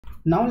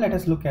Now let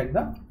us look at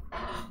the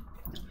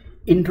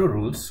intro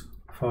rules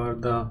for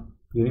the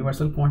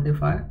universal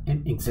quantifier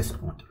and exist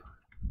quantifier.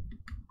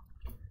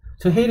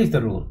 So here is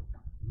the rule.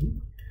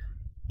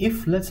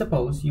 If let's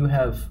suppose you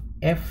have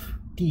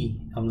ft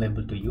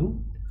available to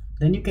you,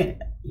 then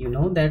you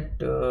know that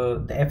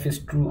the f is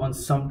true on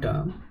some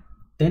term.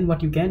 Then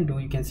what you can do,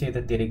 you can say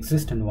that there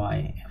exists an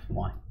y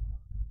f1.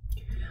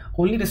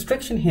 Only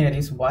restriction here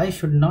is y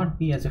should not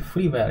be as a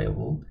free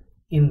variable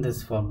in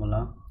this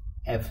formula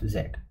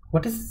fz.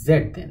 What is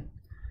z then?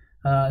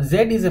 Z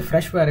is a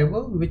fresh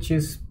variable, which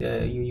is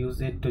you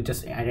use it to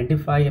just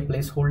identify a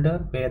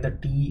placeholder where the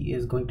t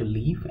is going to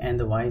leave and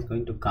the y is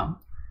going to come.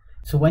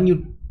 So when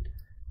you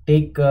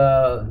take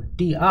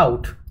t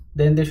out,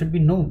 then there should be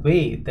no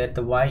way that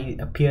the y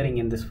appearing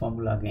in this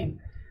formula again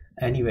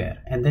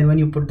anywhere. And then when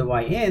you put the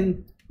y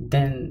in,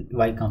 then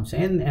y comes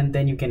in, and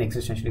then you can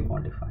existentially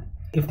quantify.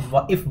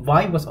 If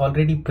y was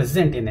already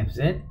present in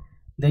fz,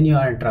 then you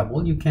are in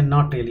trouble. You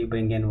cannot really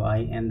bring in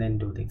y and then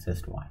do the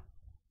exist y.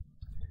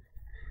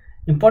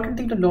 Important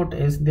thing to note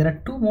is there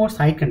are two more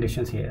side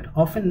conditions here,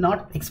 often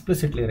not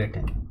explicitly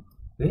written.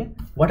 Okay?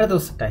 What are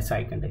those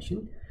side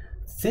conditions?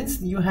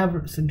 Since you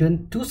have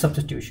done two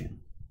substitution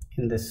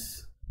in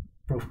this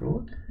proof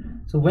rule,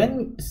 so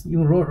when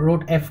you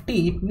wrote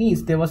ft, it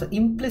means there was an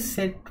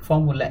implicit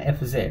formula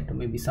fz,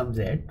 maybe some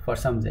z for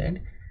some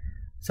z,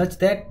 such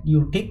that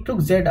you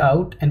took z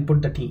out and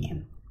put the t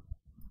in,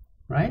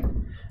 right?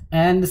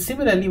 And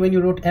similarly, when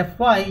you wrote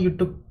fy, you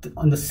took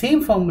on the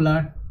same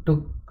formula,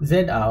 took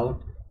z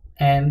out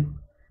and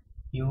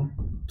you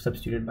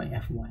substituted by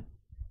fy.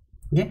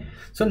 Okay,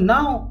 so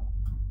now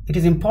it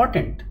is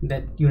important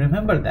that you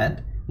remember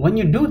that when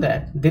you do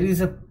that, there is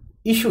a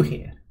issue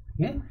here.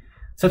 Okay,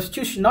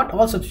 substitution, not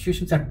all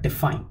substitutions are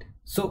defined.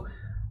 So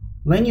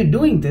when you're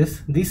doing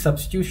this, these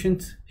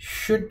substitutions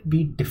should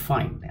be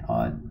defined,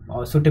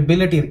 or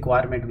suitability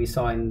requirement we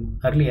saw in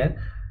earlier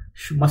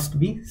must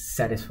be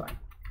satisfied.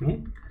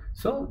 Okay,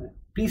 so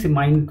please be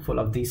mindful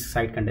of these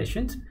side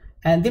conditions.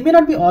 And they may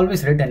not be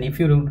always written. If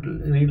you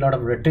read a lot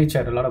of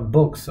literature, a lot of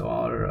books,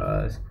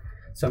 or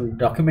some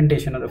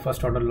documentation of the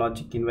first order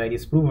logic in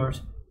various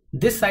provers,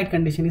 this side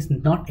condition is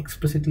not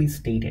explicitly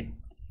stated.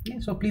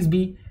 Okay? So please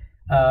be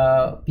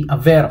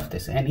aware of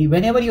this. And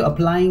whenever you're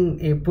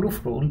applying a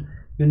proof rule,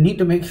 you need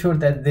to make sure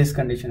that this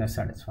condition is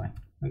satisfied.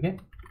 Okay,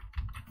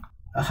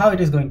 how it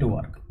is going to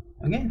work?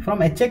 Okay, from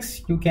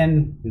hx you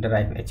can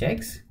derive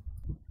hx.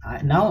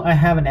 Now I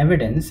have an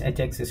evidence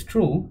hx is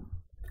true.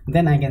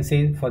 Then I can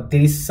say for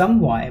there is some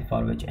y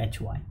for which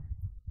hy.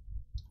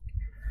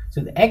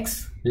 So the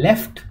x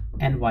left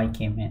and y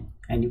came in,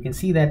 and you can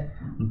see that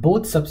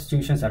both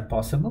substitutions are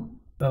possible.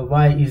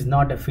 Y is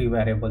not a free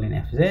variable in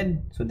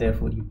fz, so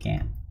therefore you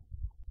can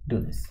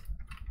do this.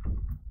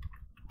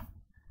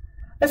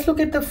 Let's look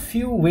at the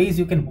few ways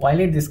you can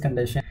violate this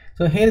condition.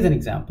 So here is an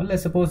example.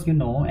 Let's suppose you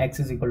know x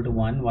is equal to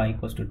 1, y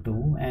equals to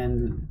 2,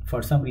 and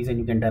for some reason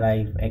you can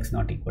derive x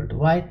not equal to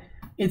y.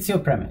 It's your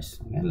premise.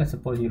 Okay? Let's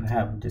suppose you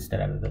have this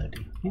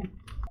derivability. Okay?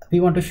 We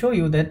want to show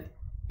you that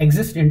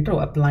exist intro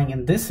applying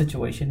in this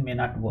situation may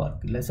not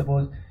work. Let's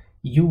suppose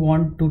you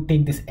want to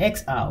take this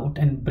x out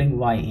and bring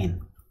y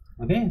in.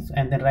 Okay, so,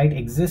 and then write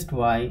exist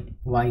y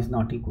is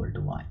not equal to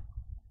y.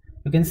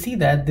 You can see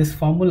that this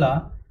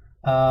formula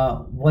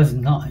was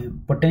not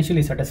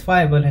potentially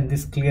satisfiable, and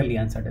this clearly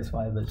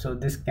unsatisfiable. So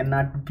this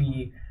cannot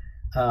be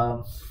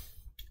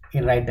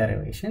in right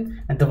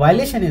derivation, and the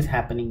violation is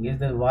happening is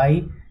that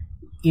y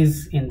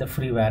is in the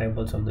free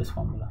variables of this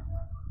formula.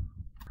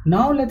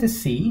 Now let us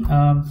see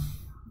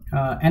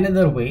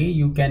another way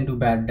you can do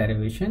bad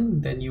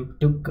derivation. Then you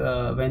took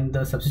when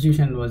the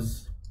substitution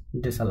was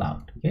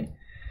disallowed. Okay,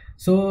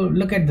 so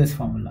look at this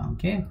formula.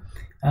 Okay,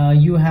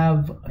 you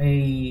have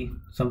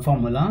some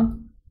formula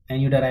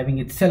and you're deriving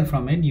itself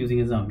from it using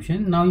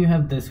assumption. Now you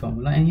have this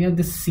formula and you have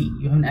this c.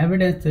 You have an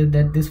evidence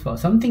that this for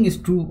something is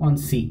true on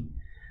c.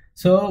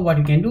 So what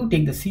you can do,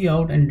 take the c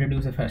out and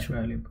introduce a fresh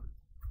variable.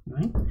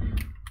 Right?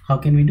 How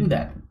can we do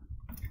that?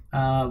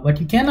 What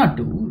you cannot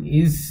do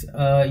is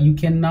you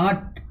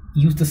cannot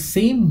use the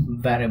same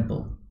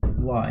variable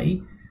y,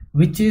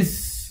 which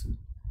is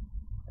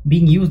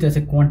being used as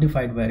a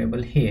quantified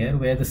variable here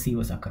where the c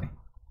was occurring.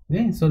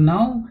 Okay, so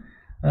now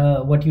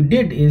what you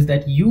did is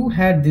that you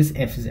had this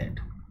fz.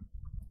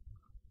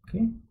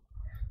 Okay,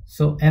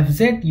 so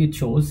fz, you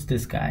chose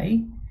this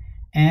guy,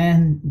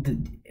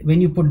 and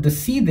when you put the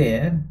c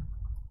there,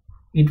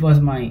 it was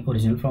my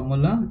original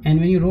formula, and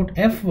when you wrote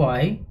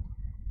fy,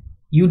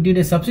 you did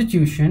a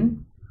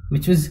substitution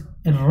which was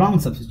a wrong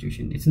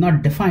substitution. It's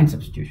not defined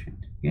substitution.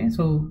 Okay,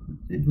 so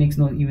it makes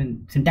no,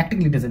 even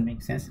syntactically doesn't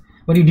make sense,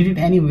 but you did it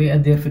anyway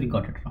and therefore you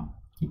got it wrong.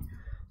 Okay?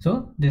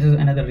 So this is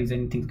another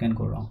reason things can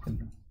go wrong for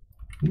you.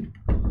 Okay?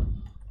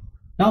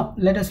 Now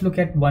let us look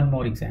at one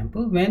more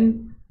example.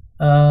 When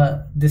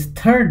this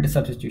third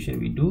substitution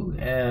we do,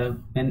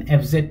 when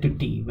fz to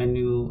t, when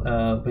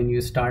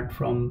you start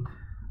from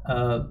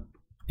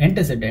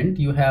antecedent,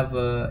 you have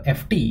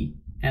ft,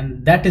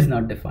 and that is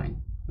not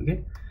defined.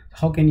 Okay,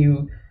 how can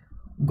you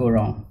go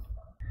wrong?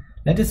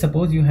 Let us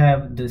suppose you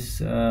have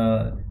this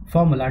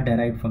formula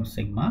derived from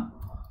sigma,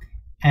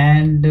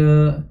 and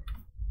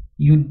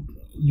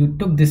you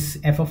took this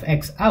f of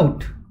x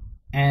out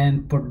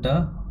and put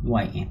the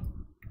y in.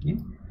 Okay?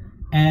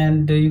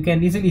 And you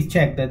can easily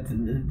check that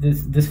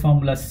this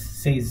formula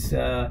says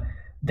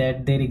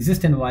that there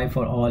exists an y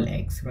for all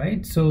x,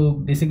 right? So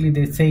basically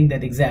they're saying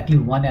that exactly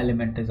one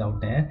element is out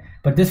there,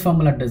 but this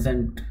formula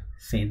doesn't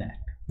say that.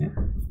 Yeah?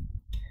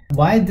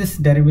 Why this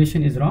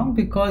derivation is wrong?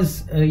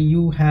 Because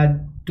you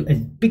had to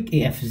pick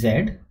a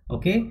fz,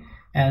 okay,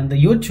 and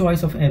your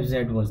choice of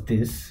fz was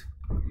this,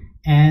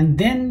 and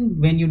then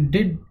when you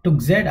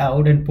took z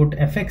out and put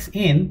fx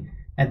in,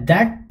 at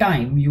that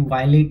time you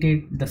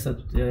violated the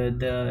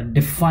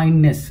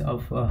definedness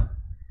of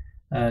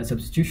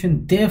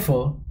substitution.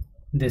 Therefore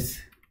this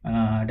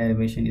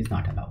derivation is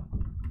not allowed.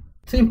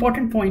 So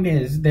important point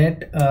is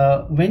that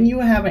when you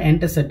have an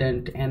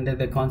antecedent and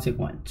the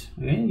consequent,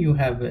 okay, you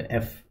have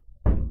f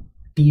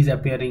t is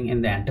appearing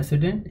in the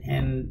antecedent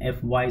and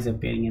fy is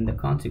appearing in the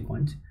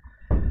consequence.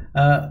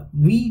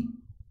 We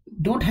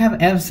don't have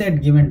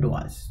fz given to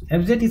us.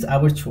 Fz is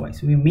our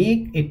choice. We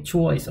make a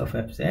choice of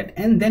fz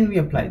and then we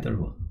apply the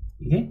rule.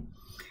 Okay,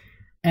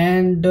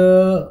 and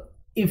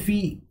if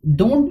we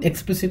don't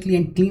explicitly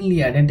and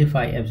cleanly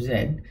identify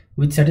fz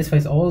which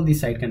satisfies all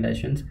these side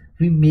conditions,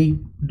 we may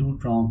do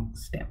wrong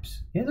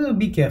steps. Okay? So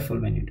be careful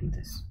when you do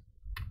this.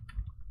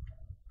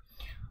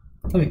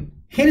 Okay,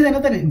 here is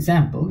another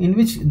example in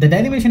which the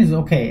derivation is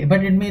okay,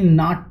 but it may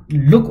not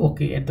look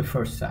okay at the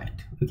first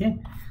sight. Okay,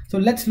 so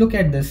let's look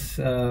at this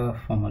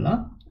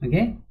formula.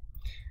 Okay,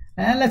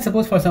 and let's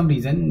suppose for some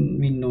reason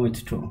we know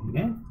it's true.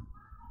 Okay,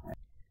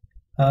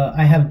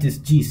 I have this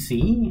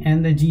GC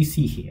and the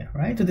GC here,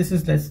 right? So this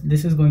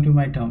is going to be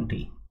my term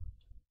T,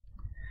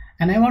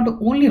 and I want to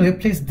only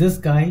replace this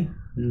guy,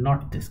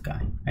 not this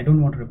guy. I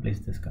don't want to replace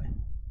this guy.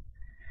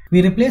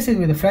 We replace it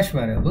with a fresh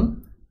variable.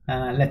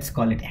 Let's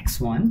call it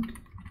x1,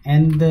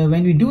 and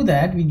when we do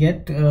that, we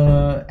get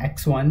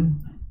x1,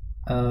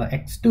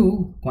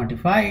 x2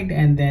 quantified,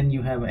 and then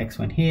you have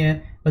x1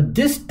 here, but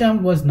this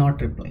term was not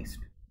replaced.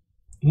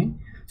 Okay?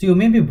 So you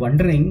may be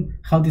wondering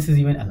how this is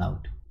even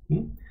allowed.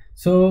 Okay?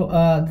 So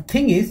the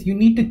thing is, you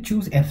need to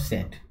choose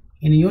fz.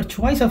 In your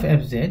choice of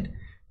fz,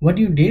 what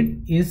you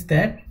did is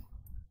that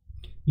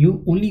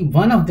you only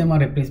one of them are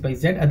replaced by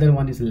z, other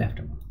one is left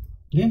alone.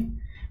 Okay,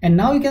 and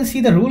now you can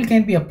see the rule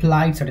can be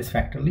applied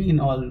satisfactorily in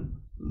all.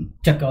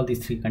 Check all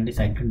these three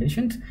side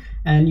conditions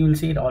and you will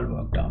see it all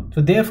worked out.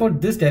 So therefore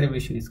this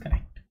derivation is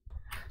correct.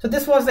 So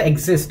this was the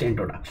exist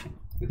introduction.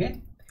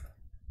 Okay,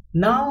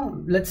 now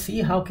let's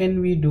see how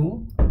can we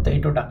do the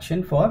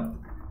introduction for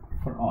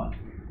all.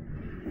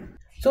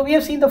 So we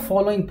have seen the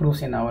following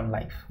proofs in our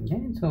life.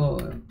 Okay,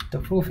 so the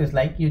proof is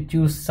like you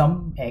choose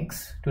some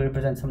x to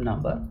represent some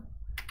number,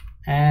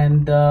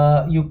 and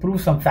you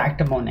prove some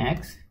factor on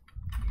x,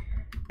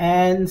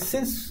 and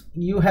since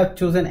you have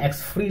chosen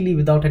x freely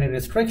without any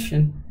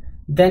restriction,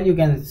 then you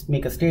can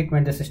make a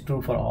statement this is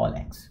true for all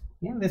x.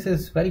 Yeah, this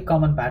is very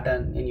common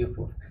pattern in your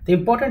proof. The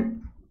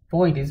important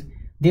point is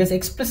there's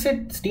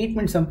explicit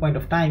statement some point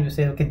of time. You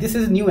say, okay, this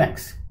is new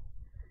x.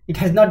 It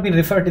has not been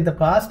referred in the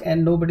past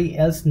and nobody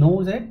else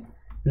knows it.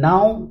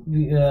 Now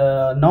we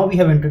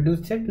have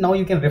introduced it. Now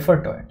you can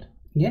refer to it.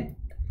 Yeah.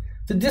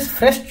 So this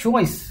fresh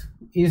choice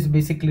is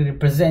basically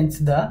represents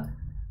the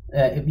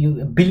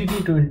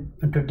ability to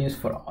introduce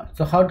for all.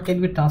 So how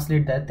can we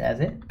translate that as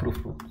a proof?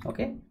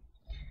 Okay.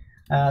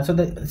 So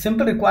the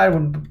simple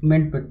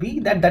requirement would be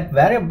that that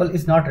variable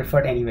is not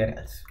referred anywhere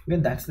else. Okay,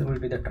 that will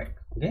be the trick.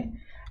 Okay,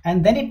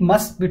 and then it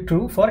must be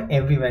true for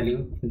every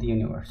value in the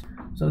universe.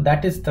 So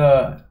that is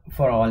the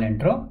for all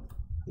intro.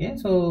 Okay,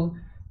 so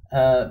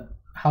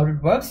how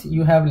it works?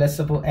 You have, let's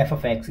suppose f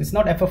of x. It's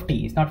not f of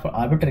t. It's not for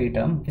arbitrary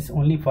term. It's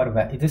only for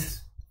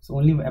this. It's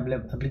only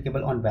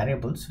applicable on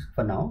variables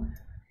for now.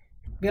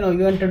 You know,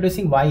 you're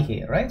introducing y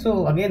here, right?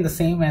 So again, the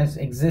same as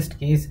exist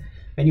case.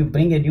 When you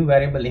bring a new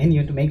variable in,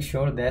 you have to make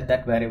sure that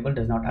that variable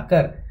does not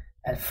occur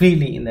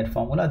freely in that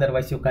formula.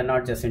 Otherwise, you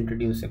cannot just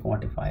introduce a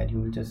quantifier. You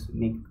will just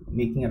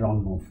making a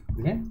wrong move.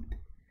 Okay.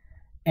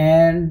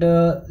 And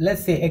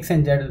let's say x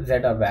and z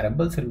are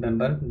variables.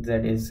 Remember, z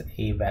is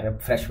a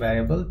fresh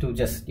variable to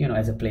just, you know,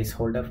 as a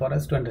placeholder for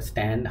us to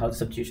understand how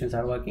substitutions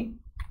are working.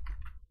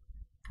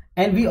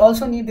 And we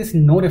also need this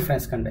no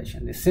reference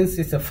condition. Since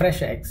it's a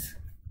fresh x,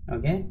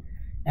 okay,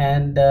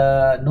 and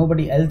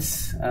nobody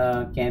else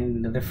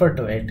can refer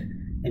to it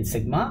in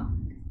sigma,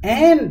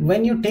 and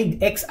when you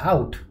take x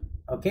out,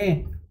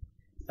 okay,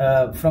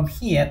 from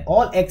here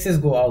all x's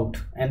go out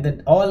and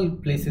then all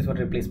places were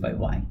replaced by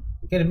y.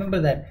 Okay, remember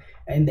that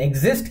in the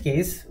exist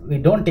case we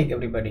don't take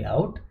everybody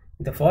out.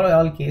 In the for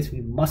all case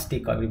we must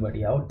take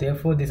everybody out.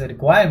 Therefore there's a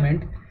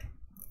requirement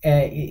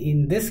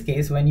in this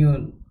case when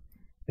you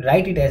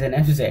write it as an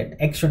fz,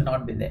 x should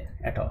not be there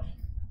at all.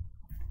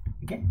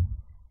 Okay,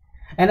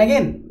 and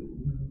again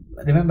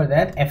remember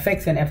that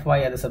fx and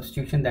fy are the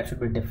substitution that should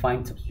be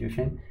defined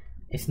substitution.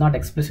 It's not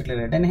explicitly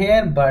written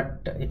here,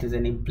 but it is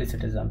an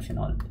implicit assumption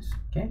always.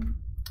 Okay,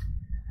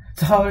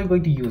 so how are we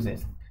going to use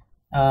it?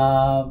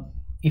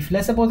 if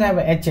let's suppose I have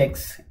a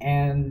hx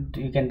and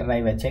you can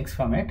derive hx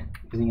from it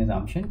using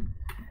assumption,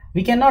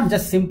 we cannot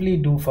just simply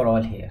do for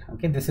all here.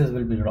 Okay, this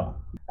will be wrong.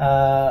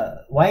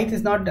 Why it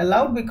is not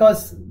allowed?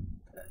 Because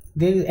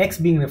there is x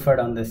being referred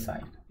on this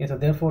side. Okay, so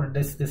therefore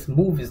this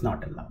move is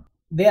not allowed.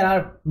 There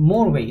are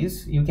more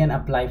ways you can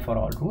apply for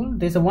all rule.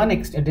 There's a one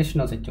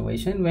additional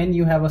situation when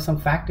you have some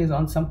fact is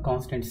on some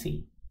constant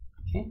c.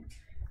 Okay,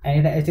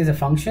 and it is a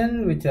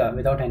function which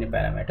without any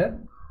parameter,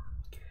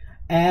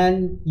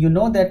 and you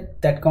know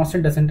that that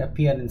constant doesn't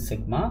appear in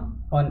sigma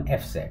on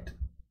fz.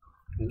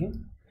 Okay,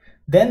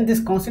 then this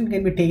constant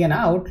can be taken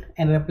out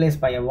and replaced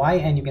by a y,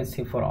 and you can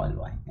say for all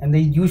y, and the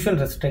usual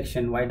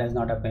restriction y does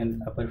not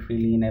appear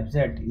freely in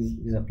fz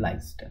is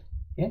applied still.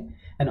 Okay,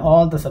 and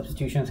all the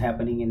substitutions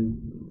happening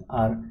in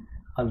are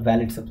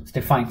valid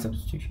defined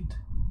substitutions.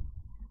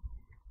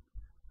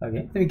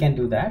 Okay, so we can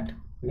do that.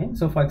 Okay,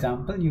 so for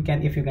example,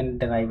 if you can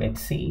derive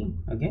hc,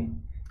 okay,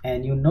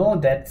 and you know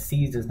that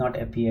c does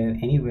not appear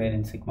anywhere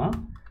in sigma,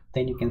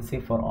 then you can say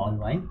for all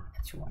y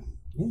h1.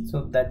 Okay,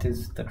 so that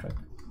is the trick.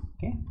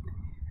 Okay,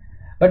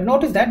 but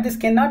notice that this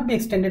cannot be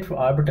extended for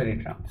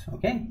arbitrary terms.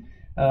 Okay,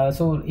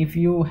 so if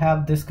you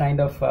have this kind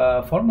of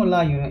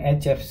formula, you know,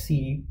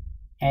 hfc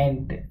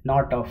and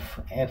not of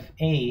fa,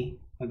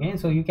 okay,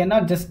 so you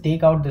cannot just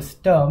take out this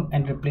term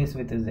and replace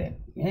with a z.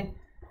 Okay,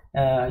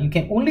 you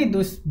can only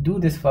do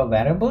this for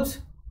variables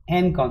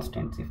and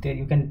constants. If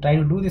you can try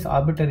to do this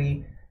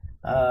arbitrary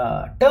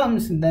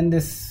terms, then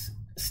this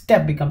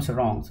step becomes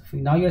wrong. So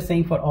now you're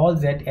saying for all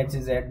z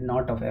hz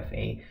not of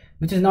fa,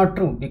 which is not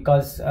true,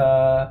 because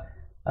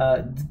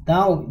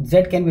now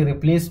z can be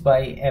replaced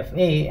by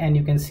fa, and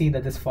you can see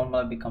that this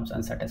formula becomes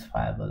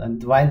unsatisfiable,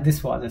 and while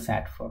this was a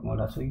sat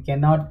formula, so you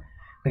cannot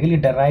really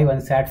derive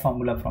a sat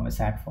formula from a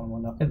sat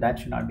formula. Okay, that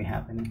should not be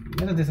happening.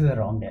 You know, this is a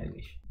wrong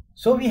derivation.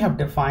 So we have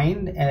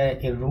defined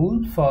a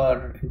rule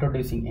for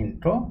introducing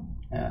intro.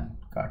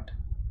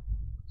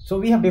 So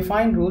we have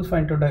defined rules for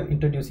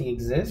introducing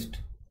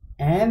exist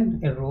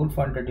and a rule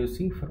for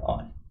introducing for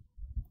all.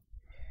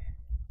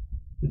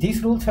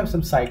 These rules have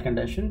some side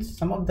conditions.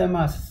 Some of them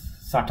are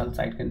subtle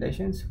side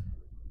conditions.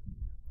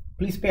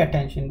 Please pay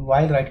attention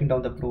while writing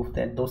down the proof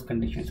that those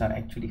conditions are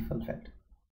actually fulfilled.